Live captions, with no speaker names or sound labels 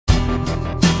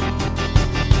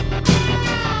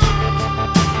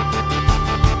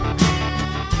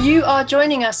You are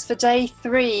joining us for day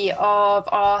 3 of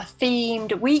our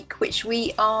themed week, which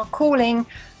we are calling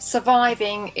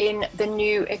Surviving in the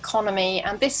New Economy.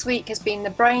 And this week has been the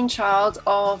brainchild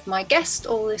of my guest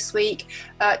all this week,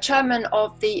 chairman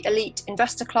of the Elite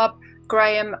Investor Club,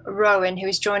 Graham Rowan, who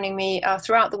is joining me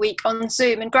throughout the week on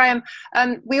Zoom. And Graham,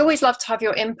 we always love to have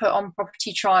your input on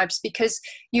property tribes because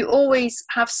you always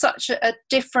have such a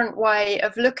different way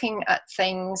of looking at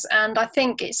things. And I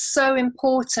think it's so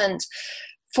important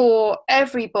for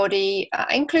everybody,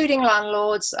 including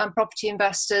landlords and property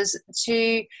investors,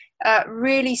 to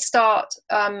really start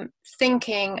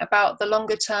thinking about the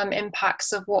longer term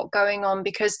impacts of what's going on,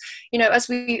 because, you know, as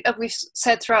we've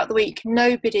said throughout the week,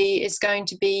 nobody is going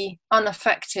to be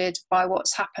unaffected by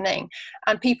what's happening,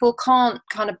 and people can't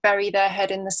kind of bury their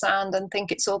head in the sand and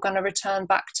think it's all going to return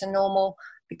back to normal,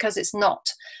 because it's not.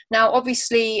 Now,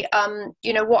 obviously,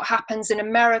 you know, what happens in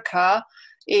America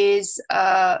is,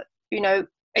 you know,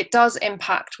 it does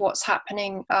impact what's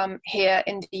happening here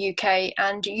in the UK.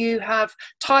 And you have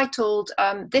titled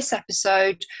this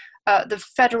episode, The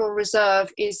Federal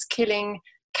Reserve is Killing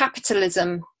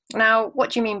Capitalism. Now,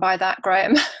 what do you mean by that,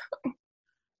 Graham?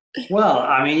 Well,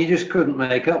 I mean, you just couldn't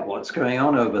make up what's going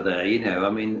on over there, you know. I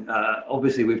mean,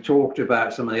 obviously, we've talked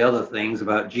about some of the other things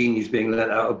about genies being let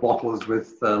out of bottles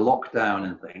with lockdown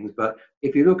and things. But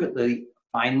if you look at the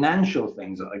financial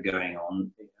things that are going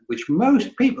on, which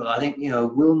most people, I think, you know,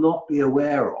 will not be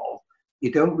aware of.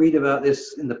 You don't read about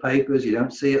this in the papers, you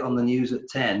don't see it on the news at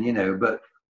 10, you know, but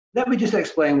let me just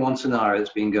explain one scenario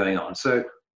that's been going on. So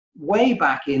way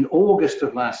back in August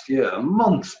of last year,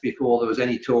 months before there was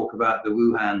any talk about the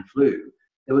Wuhan flu,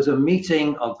 there was a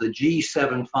meeting of the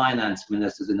G7 finance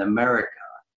ministers in America,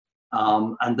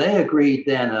 and they agreed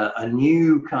then a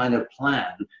new kind of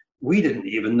plan. We didn't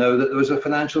even know that there was a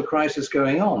financial crisis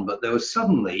going on, but there was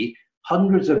suddenly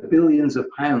hundreds of billions of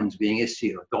pounds being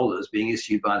issued, or dollars being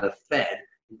issued by the Fed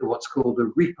into what's called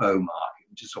the repo market,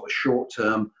 which is sort of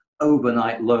short-term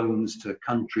overnight loans to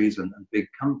countries and big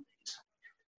companies.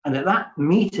 And at that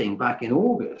meeting back in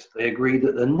August, they agreed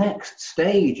that the next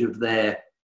stage of their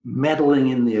meddling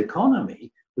in the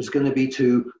economy was going to be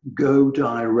to go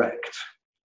direct,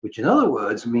 which in other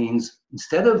words means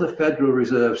instead of the Federal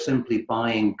Reserve simply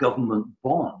buying government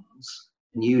bonds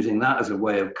and using that as a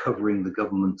way of covering the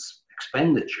government's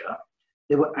expenditure,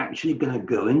 they were actually going to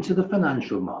go into the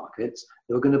financial markets.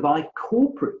 They were going to buy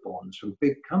corporate bonds from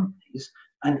big companies,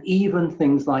 and even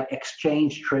things like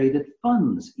exchange traded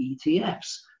funds,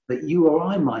 ETFs, that you or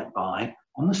I might buy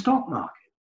on the stock market.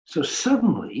 So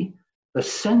suddenly the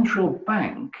central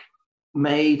bank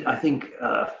made, I think,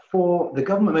 the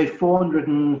government made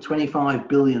 $425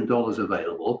 billion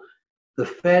available. The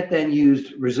Fed then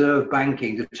used reserve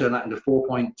banking to turn that into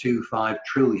 4.25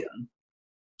 trillion.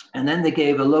 And then they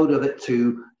gave a load of it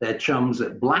to their chums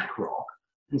at BlackRock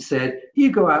and said, you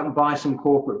go out and buy some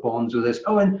corporate bonds with this.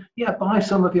 Oh, and yeah, buy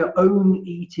some of your own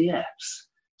ETFs.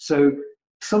 So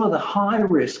some of the high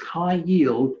risk, high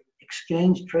yield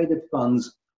exchange traded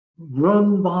funds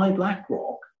run by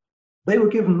BlackRock, they were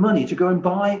given money to go and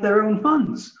buy their own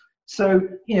funds. So,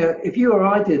 you know, if you or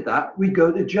I did that, we'd go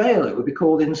to jail. It would be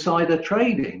called insider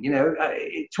trading. You know,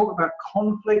 talk about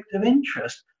conflict of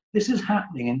interest. This is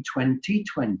happening in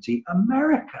 2020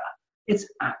 America. It's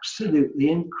absolutely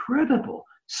incredible.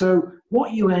 So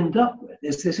what you end up with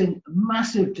is this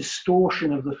massive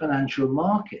distortion of the financial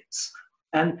markets.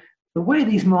 And the way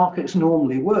these markets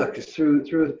normally work is through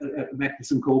a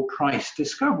mechanism called price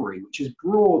discovery, which is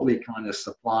broadly kind of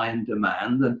supply and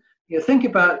demand. And you know, think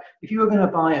about if you were going to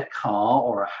buy a car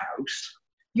or a house,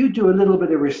 you'd do a little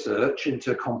bit of research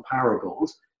into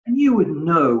comparables, and you would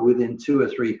know within 2 or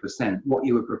 3% what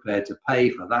you were prepared to pay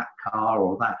for that car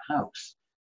or that house.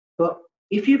 But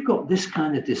if you've got this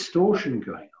kind of distortion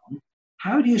going on,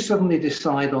 how do you suddenly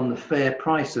decide on the fair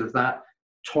price of that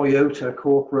Toyota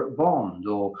corporate bond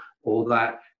or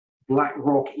that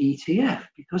BlackRock ETF?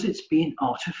 Because it's been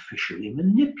artificially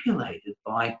manipulated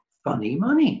by funny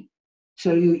money.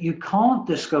 So you can't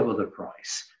discover the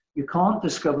price. You can't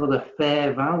discover the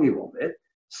fair value of it.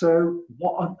 So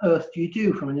what on earth do you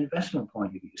do from an investment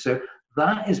point of view? So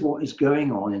that is what is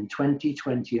going on in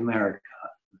 2020 America,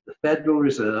 the Federal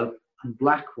Reserve and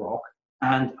BlackRock.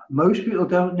 And most people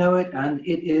don't know it, and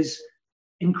it is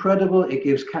incredible. It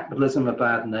gives capitalism a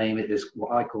bad name. It is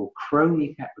what I call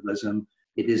crony capitalism.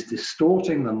 It is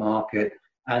distorting the market.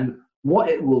 And what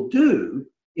it will do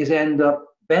is end up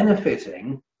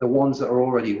benefiting the ones that are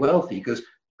already wealthy, because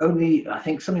only, I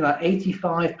think, something like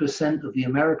 85% of the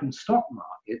American stock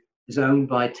market is owned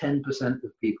by 10%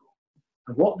 of people.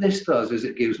 And what this does is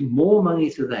it gives more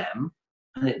money to them,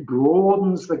 and it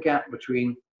broadens the gap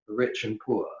between the rich and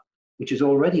poor. which is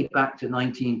already back to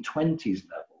 1920s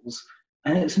levels.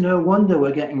 And it's no wonder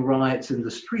we're getting riots in the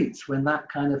streets when that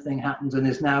kind of thing happens and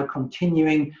is now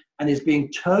continuing and is being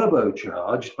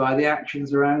turbocharged by the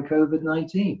actions around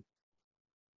COVID-19.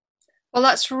 Well,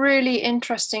 that's really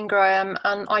interesting, Graham.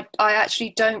 And I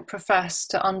actually don't profess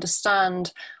to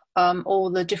understand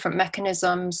all the different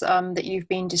mechanisms that you've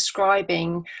been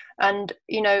describing. And,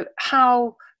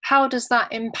 how does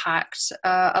that impact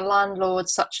a landlord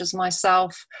such as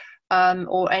myself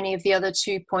or any of the other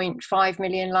 2.5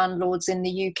 million landlords in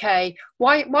the UK?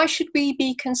 Why should we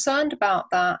be concerned about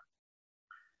that?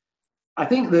 I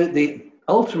think that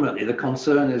ultimately the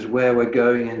concern is where we're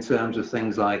going in terms of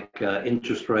things like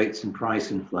interest rates and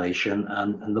price inflation,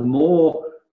 and the more,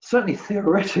 certainly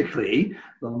theoretically,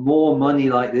 the more money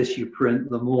like this you print,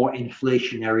 the more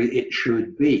inflationary it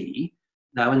should be.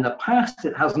 Now, in the past,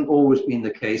 it hasn't always been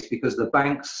the case because the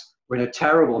banks were in a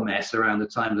terrible mess around the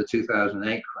time of the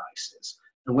 2008 crisis.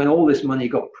 And when all this money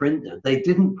got printed, they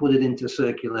didn't put it into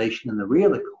circulation in the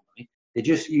real economy. They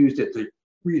just used it to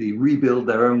really rebuild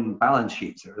their own balance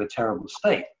sheets. They're in a terrible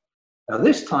state. Now,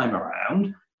 this time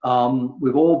around,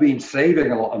 we've all been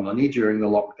saving a lot of money during the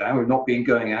lockdown. We've not been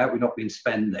going out, we've not been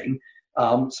spending.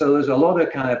 So there's a lot of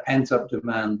kind of pent-up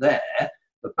demand there.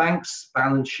 The banks'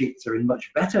 balance sheets are in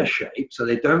much better shape, so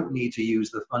they don't need to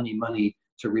use the funny money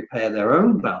to repair their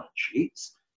own balance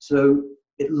sheets. So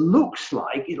it looks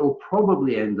like it'll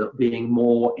probably end up being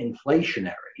more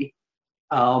inflationary.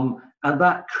 And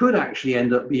that could actually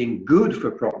end up being good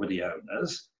for property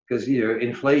owners because,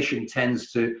 inflation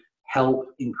tends to help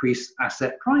increase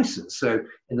asset prices. So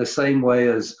in the same way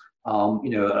as,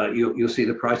 you'll see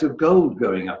the price of gold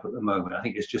going up at the moment. I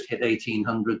think it's just hit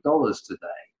 $1,800 today.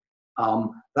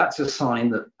 That's a sign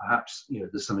that perhaps,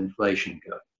 there's some inflation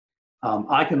going.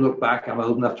 I can look back, I'm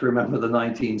old enough to remember the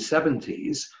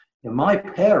 1970s. My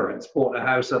parents bought a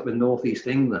house up in northeast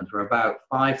England for about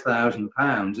 £5,000 in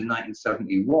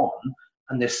 1971,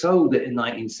 and they sold it in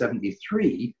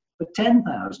 1973 for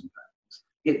 £10,000.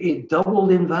 It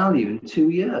doubled in value in 2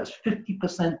 years,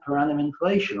 50% per annum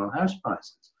inflation on house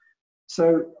prices.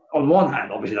 So on one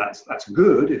hand, obviously that's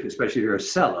good, especially if you're a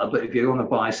seller, but if you're going to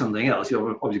buy something else,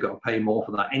 you've obviously got to pay more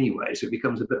for that anyway, so it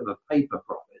becomes a bit of a paper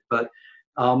profit. But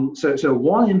so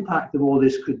one impact of all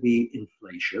this could be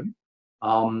inflation.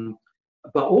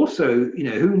 But also,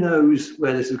 who knows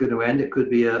where this is going to end? It could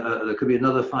be there could be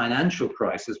another financial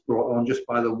crisis brought on just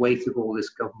by the weight of all this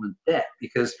government debt.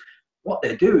 Because what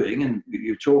they're doing, and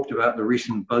you've talked about the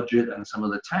recent budget and some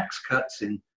of the tax cuts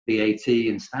in VAT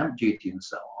and stamp duty and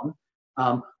so on.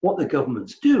 What the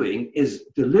government's doing is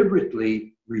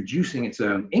deliberately reducing its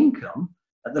own income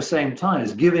at the same time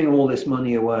as giving all this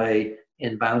money away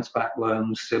in bounce back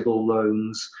loans, CBIL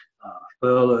loans,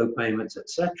 furlough payments,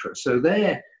 etc. So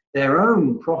their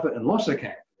own profit and loss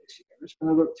account for this year is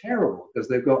going to look terrible because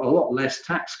they've got a lot less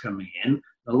tax coming in,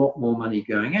 a lot more money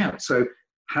going out. So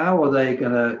how are they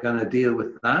going to deal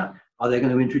with that? Are they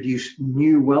going to introduce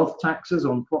new wealth taxes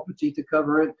on property to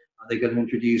cover it? Are they going to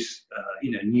introduce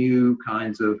new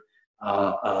kinds of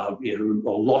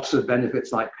or loss of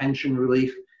benefits like pension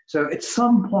relief? So at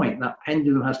some point, that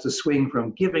pendulum has to swing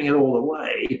from giving it all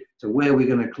away to where we're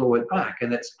going to claw it back.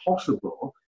 And it's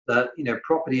possible that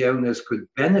property owners could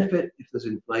benefit if there's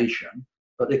inflation,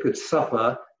 but they could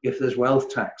suffer if there's wealth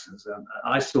taxes.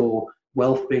 I saw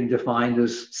wealth being defined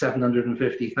as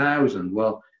 750,000.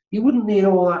 Well, you wouldn't need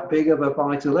all that big of a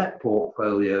buy-to-let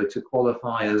portfolio to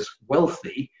qualify as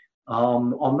wealthy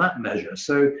on that measure.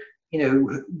 So,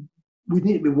 we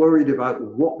need to be worried about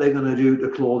what they're going to do to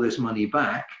claw this money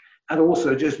back. And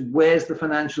also just where's the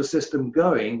financial system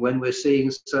going when we're seeing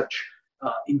such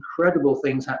incredible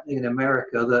things happening in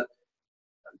America that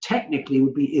technically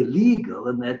would be illegal,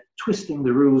 and they're twisting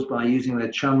the rules by using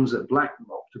their chums at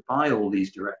BlackRock to buy all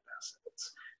these direct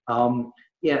assets.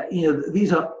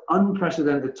 These are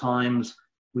unprecedented times.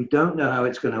 We don't know how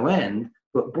it's going to end,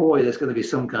 but boy, there's going to be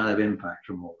some kind of impact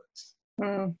from all this.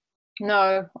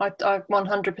 No, I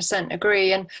 100%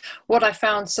 agree. And what I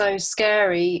found so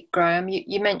scary, Graham,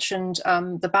 you mentioned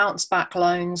the bounce back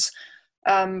loans.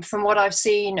 From what I've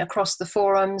seen across the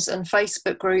forums and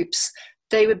Facebook groups,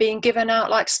 they were being given out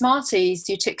like Smarties.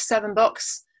 You tick 7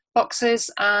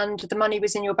 boxes and the money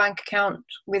was in your bank account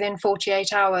within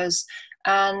 48 hours.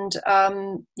 And,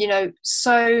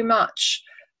 so much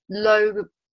low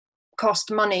cost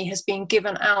money has been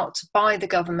given out by the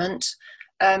government.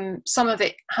 Some of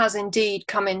it has indeed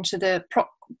come into the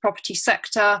property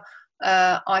sector.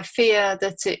 I fear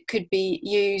that it could be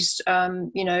used,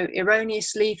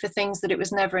 erroneously for things that it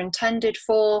was never intended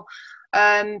for.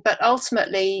 But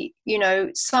ultimately,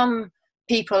 some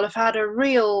people have had a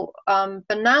real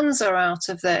bonanza out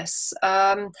of this,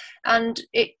 and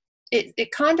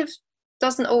it kind of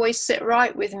doesn't always sit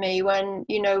right with me when,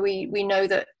 you know, we know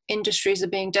that industries are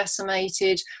being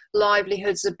decimated,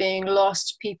 livelihoods are being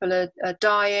lost, people are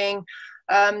dying.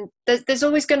 There's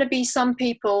always going to be some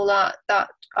people that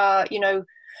you know,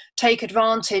 take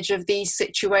advantage of these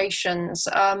situations,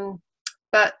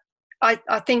 but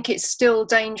I think it's still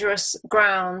dangerous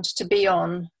ground to be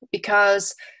on,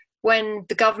 because when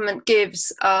the government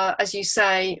gives, as you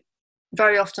say,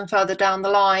 very often further down the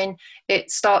line,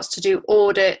 it starts to do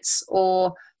audits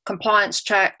or compliance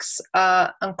checks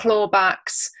and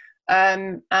clawbacks.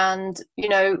 And, you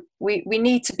know, we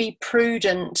need to be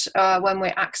prudent when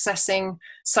we're accessing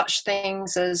such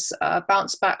things as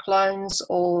bounce back loans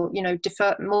or, you know,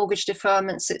 mortgage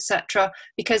deferments, etc.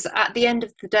 Because at the end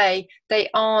of the day, they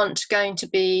aren't going to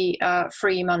be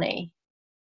free money.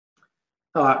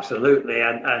 Oh, absolutely.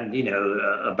 And you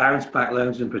know, bounce back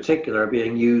loans in particular are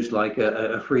being used like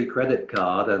a free credit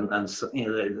card, and you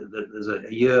know, there's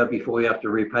a year before you have to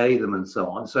repay them and so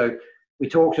on. So we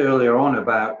talked earlier on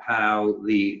about how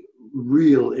the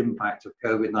real impact of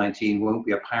COVID-19 won't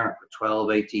be apparent for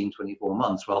 12, 18, 24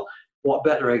 months. Well, what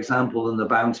better example than the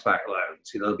bounce back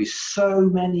loans? You know, there'll be so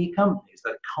many companies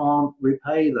that can't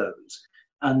repay those.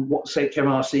 And what's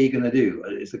HMRC going to do?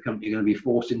 Is the company going to be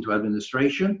forced into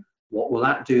administration? What will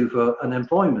that do for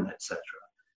unemployment, etc.?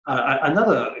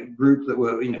 Another group that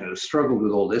were, you know, struggled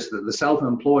with all this, that the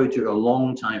self-employed took a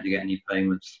long time to get any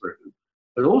payments through,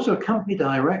 but also company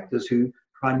directors who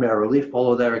primarily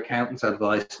follow their accountant's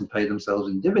advice and pay themselves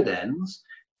in dividends.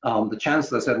 The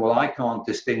Chancellor said, well, I can't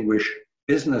distinguish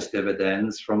business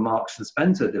dividends from Marks and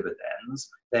Spencer dividends,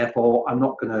 therefore I'm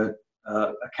not going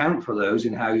to account for those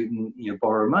in how you can, you know,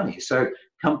 borrow money. So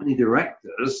company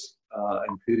directors,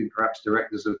 including perhaps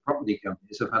directors of property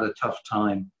companies, have had a tough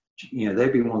time. You know,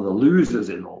 they've been one of the losers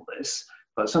in all this.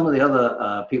 But some of the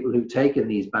other people who've taken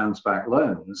these bounce back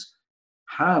loans,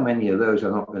 how many of those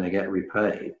are not going to get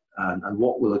repaid? And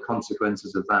what will the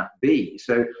consequences of that be?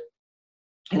 So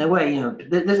in a way, you know,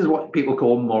 this is what people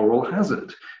call moral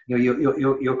hazard. You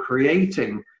know, you're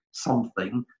creating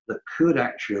something that could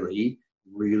actually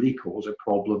really cause a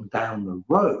problem down the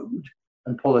road.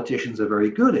 And politicians are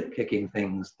very good at kicking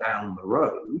things down the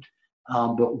road.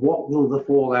 But what will the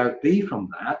fallout be from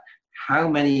that? How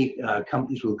many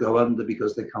companies will go under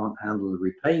because they can't handle the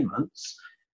repayments?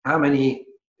 How many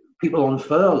people on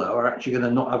furlough are actually going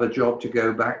to not have a job to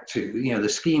go back to? You know, the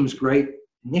scheme's great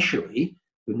initially.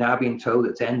 We've now been told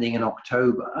it's ending in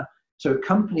October. So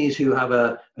companies who have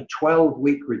a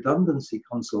 12-week redundancy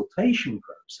consultation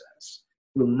process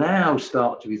will now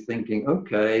start to be thinking,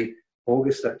 okay,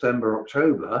 August, September,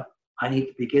 October, I need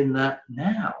to begin that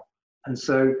now. And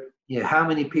so, you know, how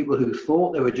many people who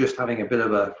thought they were just having a bit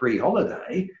of a free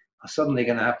holiday are suddenly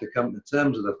going to have to come to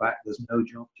terms with the fact there's no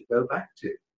job to go back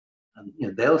to? And, you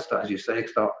know, they'll start, as you say,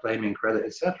 start claiming credit,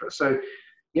 etc. So,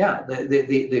 yeah,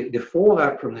 the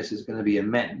fallout from this is going to be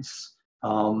immense.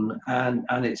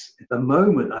 And it's, at the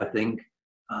moment, I think,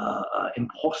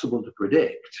 impossible to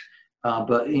predict.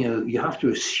 But, you know, you have to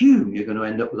assume you're going to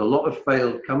end up with a lot of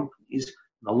failed companies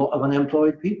and a lot of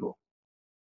unemployed people.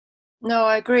 No,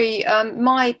 I agree.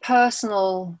 My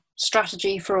personal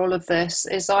strategy for all of this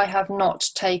is I have not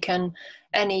taken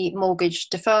any mortgage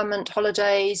deferment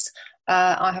holidays.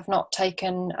 I have not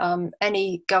taken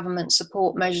any government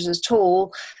support measures at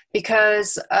all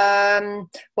because,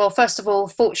 well, first of all,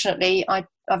 fortunately, I've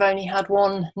only had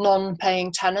one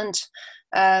non-paying tenant,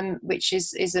 which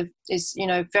is you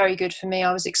know, very good for me.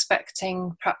 I was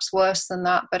expecting perhaps worse than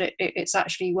that, but it's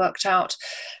actually worked out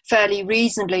fairly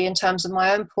reasonably in terms of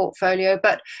my own portfolio.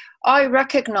 But I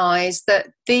recognise that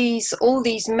all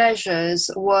these measures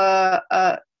were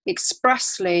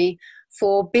expressly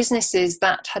for businesses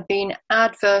that had been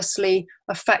adversely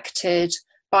affected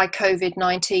by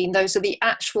COVID-19. Those are the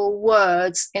actual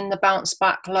words in the bounce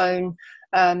back loan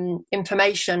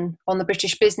information on the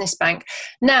British Business Bank.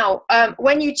 Now,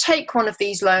 when you take one of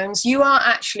these loans, you are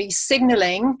actually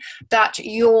signalling that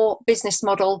your business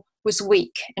model was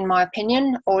weak, in my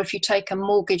opinion. Or if you take a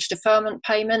mortgage deferment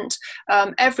payment,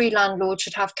 every landlord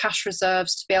should have cash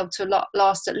reserves to be able to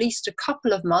last at least a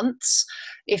couple of months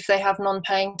if they have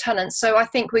non-paying tenants. So I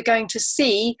think we're going to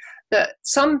see that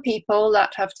some people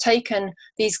that have taken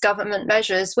these government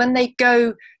measures, when they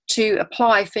go to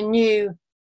apply for new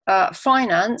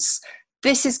finance,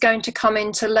 this is going to come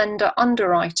into lender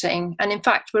underwriting. And in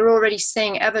fact, we're already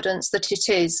seeing evidence that it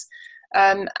is.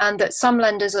 And that some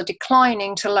lenders are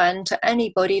declining to lend to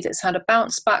anybody that's had a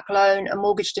bounce back loan, a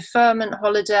mortgage deferment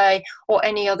holiday, or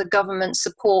any other government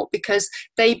support, because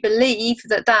they believe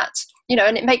that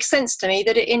and it makes sense to me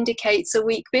that it indicates a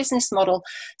weak business model.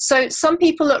 So some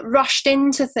people that rushed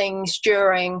into things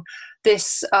during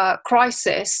this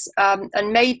crisis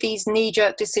and made these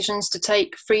knee-jerk decisions to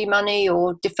take free money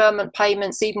or deferment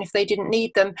payments, even if they didn't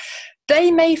need them,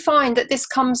 they may find that this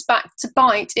comes back to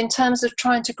bite in terms of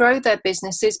trying to grow their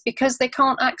businesses because they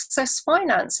can't access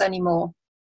finance anymore.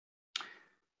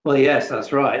 Well, yes,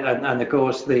 that's right, and of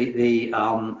course the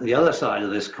other side of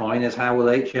this coin is how will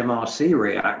HMRC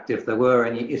react if there were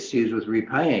any issues with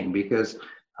repaying, because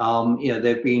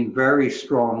they've been very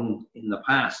strong in the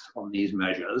past on these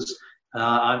measures.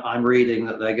 I'm reading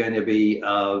that they're going to be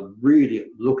really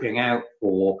looking out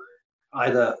for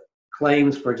either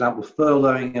claims, for example,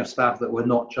 furloughing of staff that were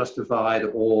not justified,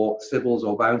 or civils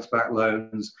or bounce back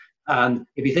loans. And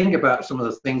if you think about some of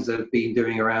the things they've been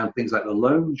doing around things like the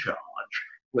loan charge,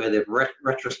 where they've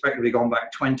retrospectively gone back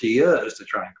 20 years to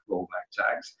try and claw back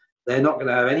tax, they're not going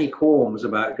to have any qualms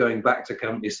about going back to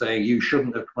companies saying you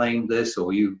shouldn't have claimed this,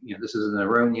 or this is an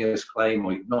erroneous claim,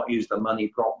 or you've not used the money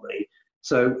properly.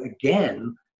 So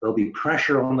again, there'll be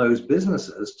pressure on those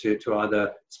businesses to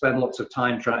either spend lots of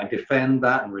time trying to defend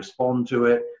that and respond to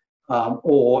it,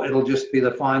 or it'll just be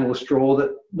the final straw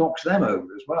that knocks them over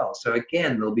as well. So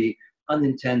again, there'll be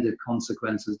unintended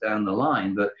consequences down the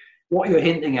line. But what you're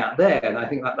hinting at there, and I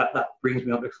think that brings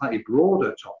me on to a slightly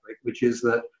broader topic, which is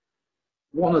that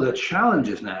one of the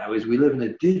challenges now is we live in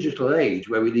a digital age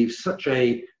where we leave such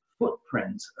a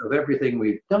footprint of everything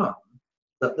we've done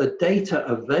that the data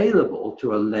available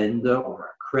to a lender or a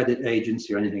credit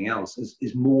agency or anything else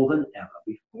is more than ever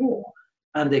before.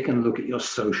 And they can look at your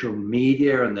social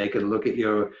media, and they can look at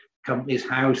your company's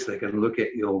house, they can look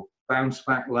at your bounce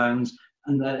back loans,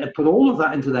 and put all of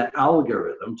that into their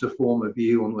algorithm to form a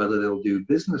view on whether they'll do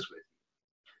business with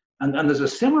you. And there's a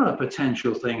similar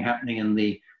potential thing happening in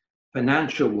the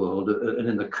financial world and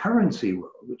in the currency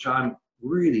world, which I'm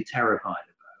really terrified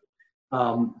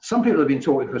about. Some people have been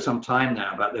talking for some time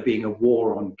now about there being a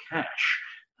war on cash,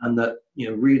 and that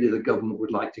really the government would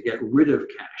like to get rid of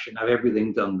cash and have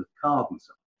everything done with cards and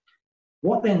so on.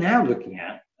 What they're now looking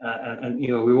at, and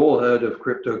we've all heard of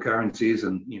cryptocurrencies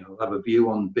and have a view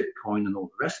on Bitcoin and all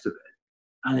the rest of it.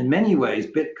 And in many ways,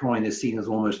 Bitcoin is seen as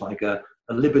almost like a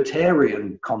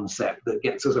libertarian concept that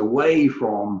gets us away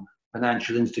from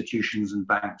financial institutions and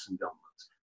banks and governments.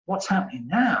 What's happening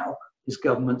now is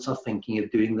governments are thinking of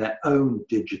doing their own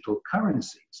digital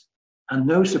currencies. And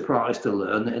no surprise to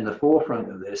learn that in the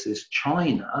forefront of this is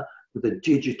China with a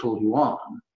digital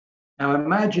yuan. Now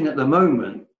imagine at the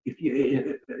moment,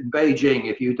 in Beijing,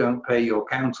 if you don't pay your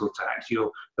council tax,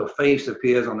 your face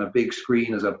appears on a big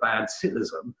screen as a bad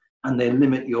citizen, and they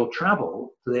limit your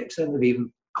travel to the extent of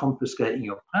even confiscating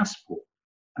your passport.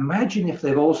 Imagine if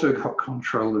they've also got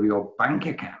control of your bank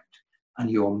account and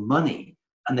your money,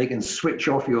 and they can switch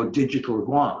off your digital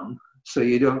yuan so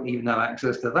you don't even have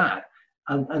access to that.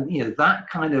 And that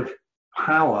kind of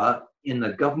power in the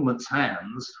government's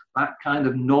hands, that kind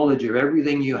of knowledge of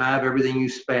everything you have, everything you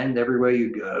spend, everywhere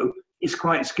you go, is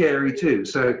quite scary too.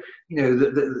 So,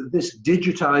 this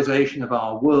digitization of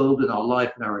our world and our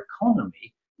life and our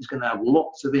economy is going to have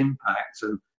lots of impacts,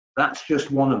 and that's just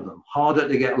one of them. Harder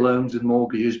to get loans and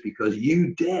mortgages because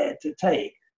you dare to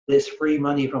take this free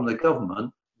money from the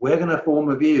government. We're going to form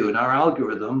a view, and our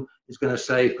algorithm is going to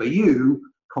say, for you,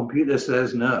 computer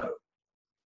says no.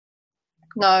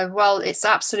 No, well, it's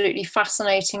absolutely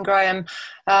fascinating, Graham.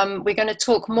 We're going to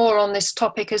talk more on this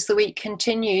topic as the week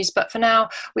continues, but for now,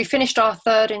 we finished our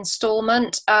third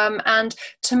instalment, and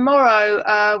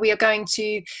tomorrow we are going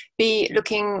to be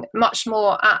looking much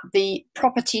more at the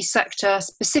property sector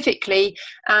specifically,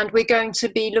 and we're going to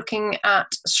be looking at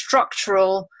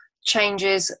structural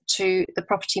changes to the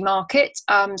property market.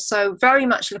 So very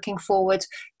much looking forward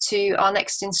to our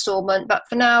next instalment. But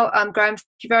for now, Graham,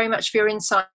 thank you very much for your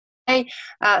insight.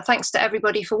 Thanks to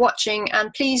everybody for watching,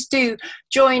 and please do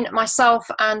join myself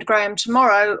and Graham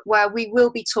tomorrow, where we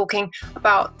will be talking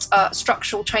about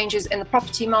structural changes in the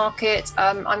property market.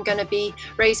 I'm going to be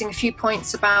raising a few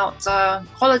points about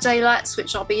holiday lets,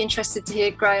 which I'll be interested to hear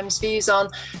Graham's views on.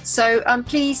 So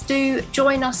please do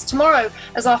join us tomorrow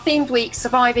as our themed week,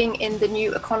 Surviving in the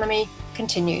New Economy,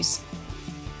 continues.